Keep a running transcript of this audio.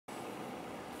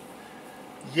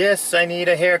Yes, I need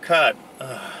a haircut.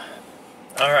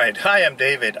 Alright, hi, I'm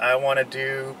David. I want to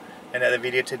do another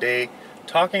video today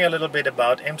talking a little bit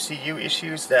about MCU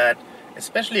issues that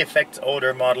especially affects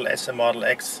older Model S and Model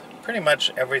X, pretty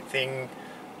much everything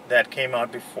that came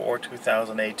out before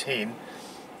 2018.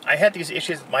 I had these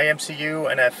issues with my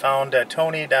MCU and I found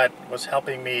Tony that was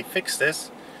helping me fix this,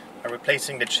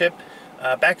 replacing the chip.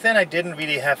 Back then I didn't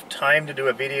really have time to do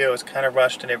a video, it was kind of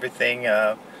rushed and everything.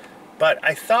 But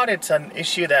I thought it's an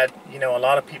issue that, a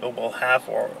lot of people will have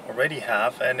or already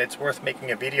have, and it's worth making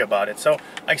a video about it. So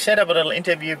I set up a little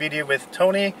interview video with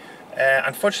Tony.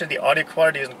 Unfortunately, the audio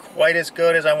quality isn't quite as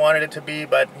good as I wanted it to be,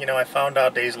 but I found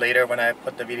out days later when I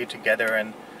put the video together,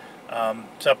 and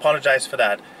so I apologize for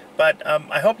that. But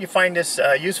I hope you find this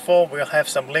useful. We'll have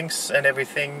some links and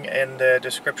everything in the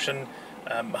description,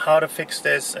 how to fix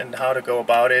this and how to go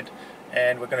about it.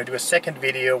 And we're going to do a second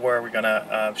video where we're going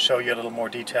to show you a little more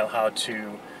detail how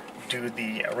to do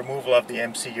the removal of the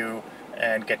MCU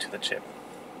and get to the chip.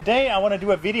 Today I want to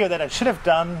do a video that I should have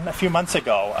done a few months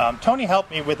ago. Tony helped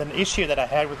me with an issue that I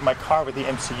had with my car with the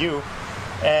MCU,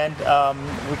 and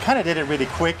we kind of did it really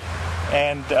quick,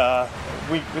 and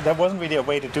there wasn't really a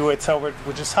way to do it, so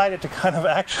we decided to kind of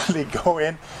actually go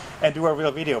in and do a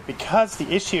real video, because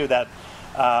the issue that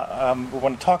we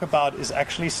want to talk about is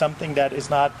actually something that is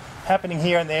not happening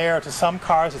here and there to some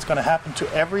cars. It's going to happen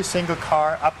to every single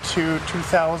car up to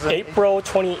 2000. April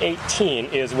 2018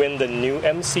 is when the new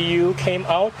MCU came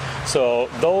out, so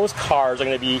those cars are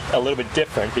going to be a little bit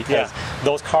different because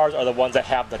those cars are the ones that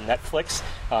have the Netflix.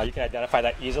 You can identify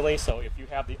that easily, so if you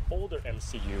have the older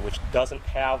MCU, which doesn't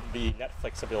have the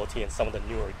Netflix ability in some of the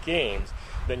newer games,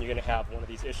 then you're going to have one of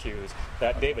these issues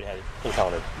that David had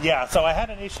encountered. Yeah, so I had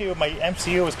an issue. My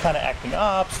MCU was kind of acting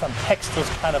up, some text was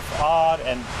kind of odd,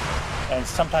 and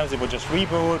sometimes it would just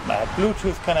reboot. I had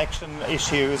Bluetooth connection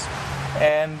issues,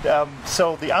 and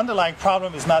so the underlying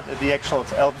problem is not that the actual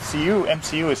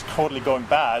MCU is totally going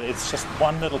bad. It's just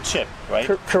one little chip, right?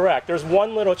 Correct. There's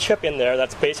one little chip in there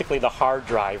that's basically the hard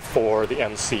drive for the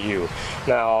MCU.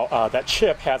 Now, that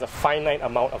chip has a finite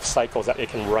amount of cycles that it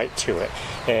can write to it,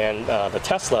 and the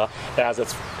Tesla, as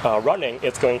it's running,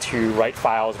 it's going to write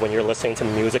files. When you're listening to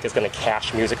music, it's going to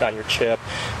cache music on your chip.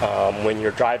 When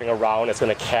you're driving around, it's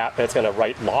going to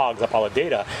write logs of all the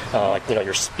data, like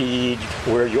your speed,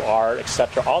 where you are,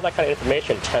 etc. All that kind of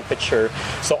information, temperature.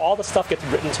 So all the stuff gets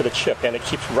written to the chip, and it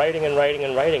keeps writing and writing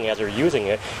and writing as you're using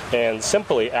it. And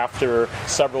simply after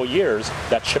several years,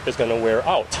 that chip is going to wear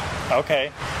out.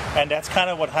 Okay, and that's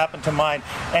kind of what happened to mine.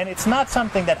 And it's not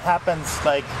something that happens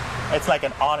it's like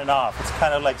an on and off. It's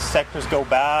kind of like sectors go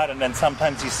bad, and then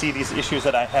sometimes you see these issues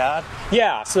that I had.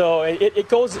 Yeah, so it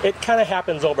kind of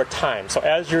happens over time. So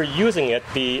as you're using it,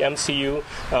 the MCU,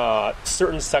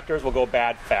 certain sectors will go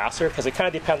bad faster because it kind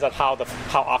of depends on how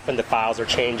often the files are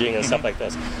changing and stuff like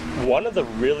this. One of the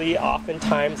really often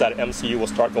times that MCU will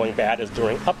start going bad is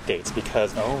during updates,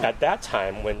 because at that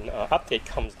time when update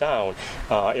comes down,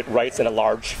 it writes in a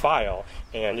large file.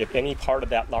 And if any part of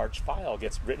that large file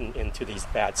gets written into these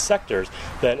bad sectors,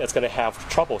 then it's going to have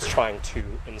troubles trying to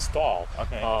install.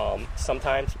 Okay.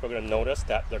 Sometimes people are going to notice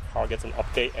that their car gets an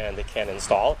update and they can't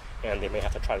install, and they may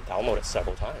have to try to download it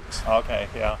several times. Okay,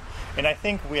 yeah. And I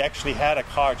think we actually had a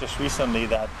car just recently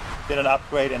that did an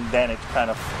upgrade, and then it kind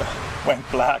of went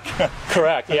black.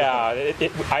 Correct, yeah.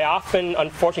 I often,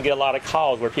 unfortunately, get a lot of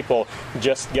calls where people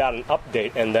just got an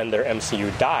update and then their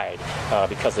MCU died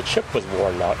because the chip was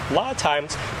worn out. A lot of times,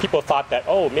 people thought that,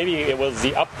 maybe it was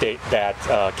the update that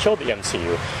killed the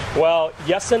MCU. Well,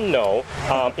 yes and no.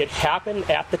 It happened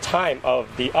at the time of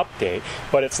the update,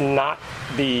 but it's not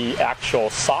the actual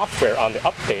software on the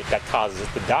update that causes it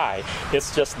to die.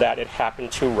 It's just that it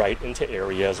happened to write into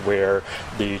areas where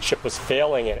the chip was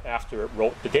failing, and after it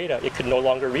wrote the data, it could no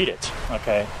longer read it.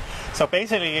 Okay. So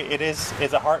basically, it's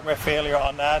a hardware failure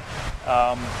on that.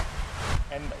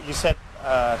 And you said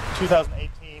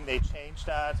 2018 they changed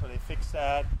that, so they fixed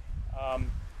that.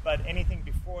 But anything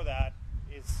before that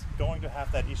is going to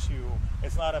have that issue.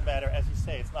 It's not a matter, as you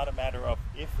say, it's not a matter of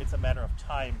if, it's a matter of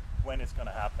time when it's going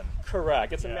to happen.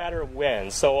 Correct. It's a matter of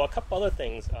when. So a couple other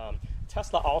things.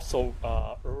 Tesla also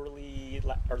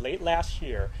late last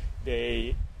year,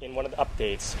 they, in one of the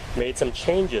updates, made some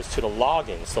changes to the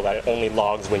logging so that it only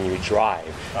logs when you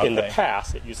drive. Okay. In the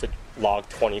past, it used to log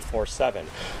 24/7.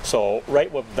 So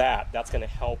right with that, that's going to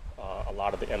help a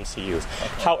lot of the MCUs.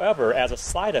 Okay. However, as a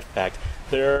side effect,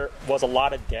 there was a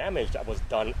lot of damage that was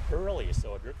done early.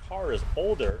 So if your car is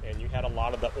older and you had a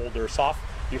lot of the older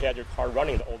you had your car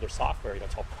running the older software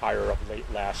until prior of late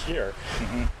last year,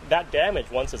 that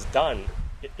damage, once it's done,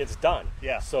 it's done.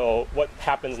 Yeah. So what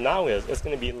happens now is it's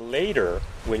going to be later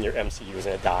when your MCU is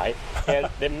going to die, and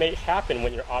it may happen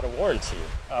when you're out of warranty.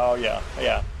 Oh yeah,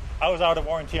 yeah. I was out of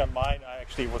warranty on mine. I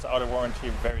actually was out of warranty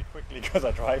very quickly because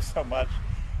I drive so much.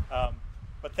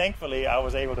 But thankfully, I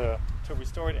was able to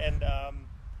restore it, and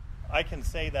I can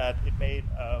say that it made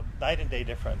a night and day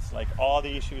difference. Like all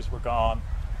the issues were gone,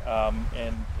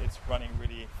 and it's running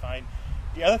really fine.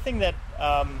 The other thing that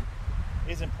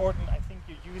is important, I think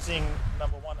you're using,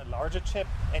 number one, a larger chip,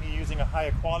 and you're using a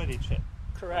higher quality chip.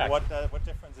 Correct. What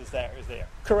difference is there?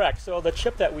 Correct. So the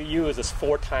chip that we use is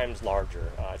 4 times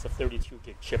larger. It's a 32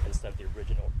 gig chip instead of the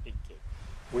original 8 gig.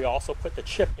 We also put the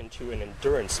chip into an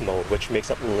endurance mode, which makes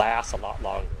it last a lot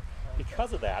longer.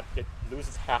 Because of that, it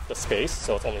loses half the space,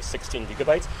 so it's only 16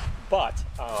 gigabytes. But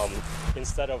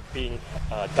instead of being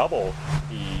double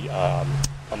the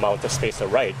amount of space to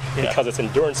write, because it's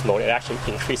endurance mode, it actually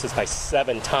increases by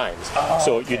 7 times.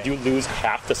 So you do lose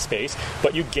half the space,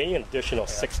 but you gain an additional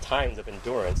 6 times of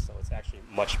endurance. So it's actually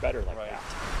much better like that.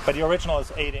 But the original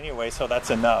is 8 anyway, so that's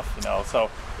enough, you know. So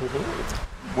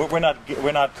we're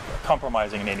not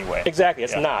compromising in any way. Exactly,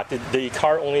 it's not. The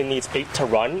car only needs 8 to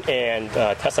run, and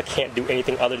Tesla can't do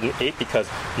anything other than 8 because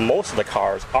most of the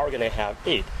cars are going to have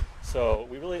 8. So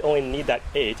we really only need that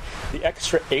 8. The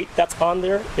extra 8 that's on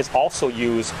there is also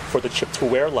used for the chip to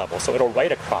wear level, so it'll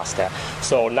write across that.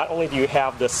 So not only do you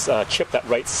have this chip that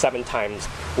writes 7 times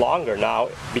longer, now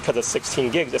because it's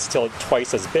 16 gigs, it's still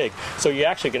twice as big. So you're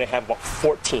actually going to have about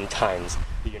 14 times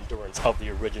the endurance of the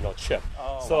original chip.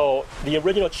 So the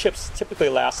original chips typically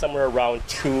last somewhere around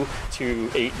 2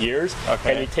 to 8 years,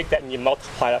 and you take that and you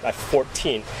multiply that by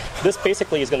 14. This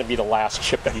basically is going to be the last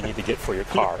chip that you need to get for your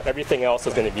car. Everything else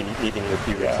is going to be needing to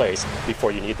be replaced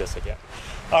before you need this again.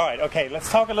 All right, okay, let's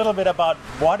talk a little bit about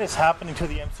what is happening to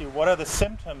the MCU. What are the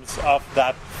symptoms of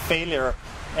that failure?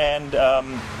 And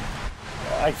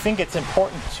I think it's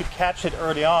important to catch it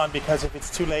early on, because if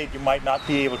it's too late, you might not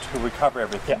be able to recover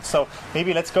everything. So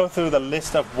maybe let's go through the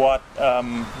list of what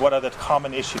are the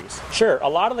common issues. Sure. A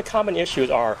lot of the common issues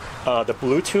are the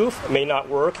Bluetooth may not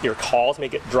work, your calls may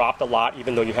get dropped a lot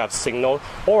even though you have signal,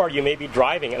 or you may be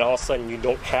driving and all of a sudden you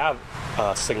don't have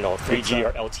signal, 3G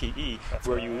or LTE,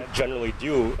 where you generally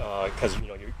do, because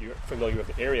you're familiar with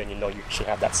the area and you know you should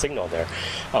have that signal there.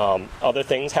 Other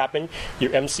things happen.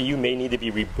 Your MCU may need to be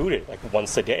rebooted like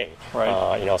once a day.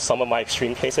 Right. Some of my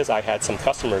extreme cases, I had some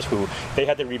customers who they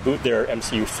had to reboot their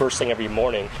MCU first thing every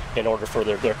morning in order for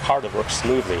their car to work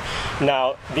smoothly.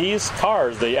 Now, these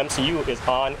cars, the MCU is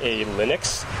on a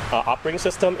Linux operating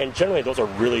system, and generally those are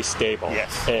really stable.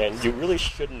 Yes. And you really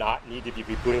should not need to be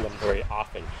rebooting them very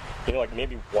often. Like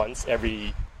maybe once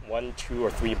every 1, 2,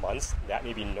 or 3 months, that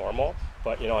may be normal.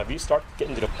 But if you start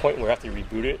getting to the point where you have to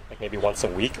reboot it, like maybe once a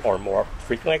week or more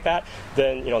frequently like that,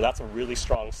 then that's a really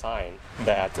strong sign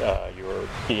that your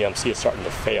eMMc is starting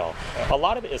to fail. A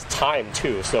lot of it is time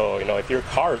too. So if your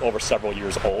car is over several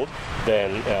years old,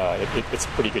 then it's a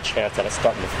pretty good chance that it's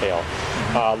starting to fail.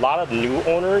 A lot of new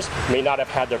owners may not have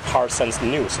had their car since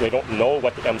new, so they don't know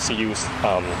what the MCU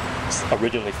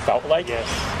originally felt like. Yes.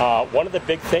 One of the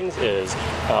big things is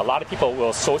a lot of people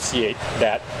will associate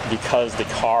that because the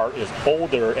car is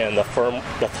older and the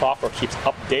software keeps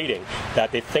updating,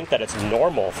 that they think that it's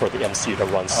normal for the MCU to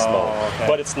run slow.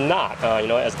 But it's not.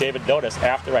 As David noticed,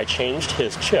 after I changed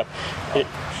his chip,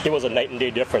 it was a night and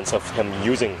day difference of him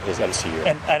using his MCU.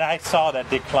 And I saw that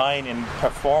decline in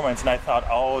performance, and I thought,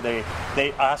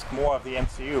 they asked more of the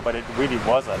MCU, but it really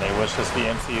wasn't. It was just the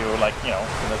MCU,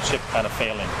 the chip kind of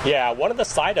failing. Yeah, one of the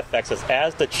side effects is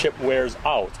as the chip wears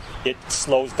out, it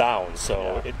slows down,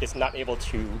 so it's not able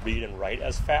to read and write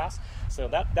as fast. So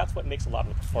that's what makes a lot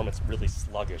of the performance really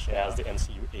sluggish as the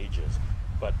MCU ages.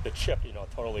 But the chip,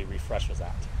 totally refreshes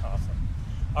that. Awesome.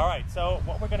 All right, so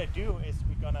what we're going to do is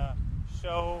we're going to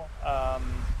show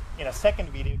in a second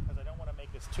video, because I don't want to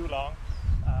make this too long,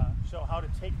 show how to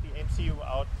take the MCU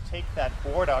out, take that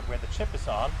board out where the chip is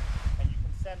on, and you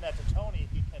can send that to Tony.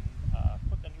 He can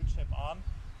put the new chip on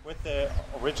with the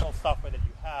original software that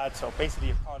you had. So basically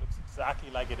your car looks exactly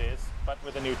like it is, but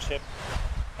with a new chip.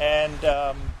 And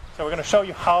so we're going to show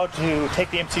you how to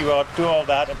take the MCU out, do all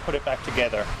that, and put it back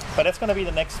together. But that's going to be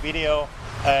the next video.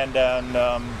 And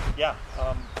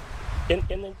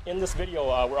in this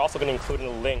video, we're also going to include a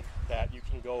link that you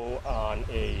can go on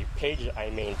a page that I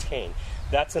maintain.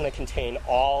 That's going to contain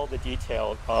all the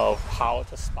details of how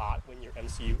to spot when your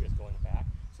MCU is going back.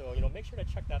 So make sure to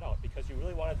check that out, because you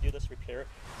really want to do this repair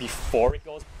before it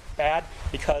goes bad,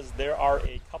 because there are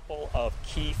a couple of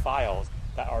key files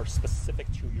that are specific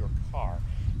to your car.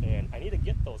 and I need to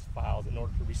get those files in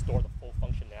order to restore the full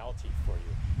functionality for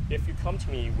you. If you come to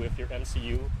me with your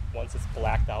MCU, once it's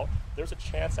blacked out, there's a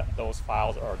chance that those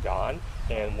files are gone,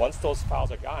 and once those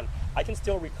files are gone, I can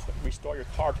still restore your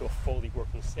car to a fully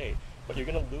working state, but you're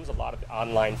going to lose a lot of the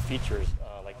online features,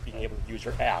 like being able to use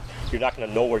your app. You're not going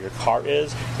to know where your car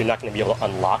is. You're not going to be able to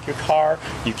unlock your car.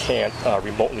 You can't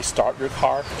remotely start your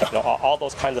car. You know, all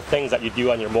those kinds of things that you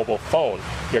do on your mobile phone,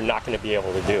 you're not going to be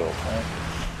able to do.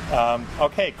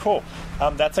 Okay, cool.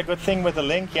 That's a good thing with the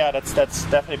link. Yeah, that's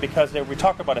definitely, because we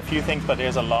talk about a few things, but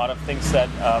there's a lot of things that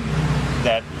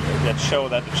that show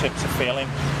that the chips are failing.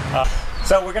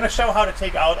 So we're going to show how to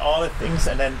take out all the things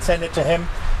and then send it to him.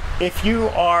 If you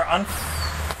are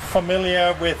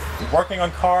unfamiliar with working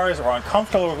on cars or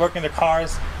uncomfortable with working the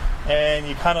cars, and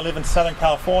you kind of live in Southern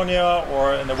California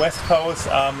or in the West Coast,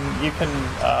 you can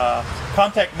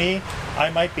contact me. I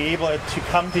might be able to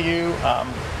come to you,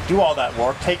 do all that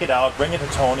work, take it out, bring it to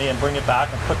Tony, and bring it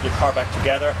back and put your car back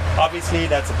together. Obviously,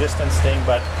 that's a distance thing,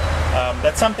 but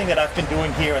that's something that I've been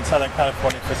doing here in Southern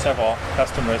California for several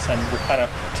customers, and we kind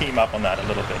of team up on that a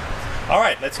little bit. All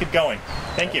right, let's get going.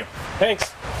 Thank you.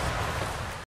 Thanks.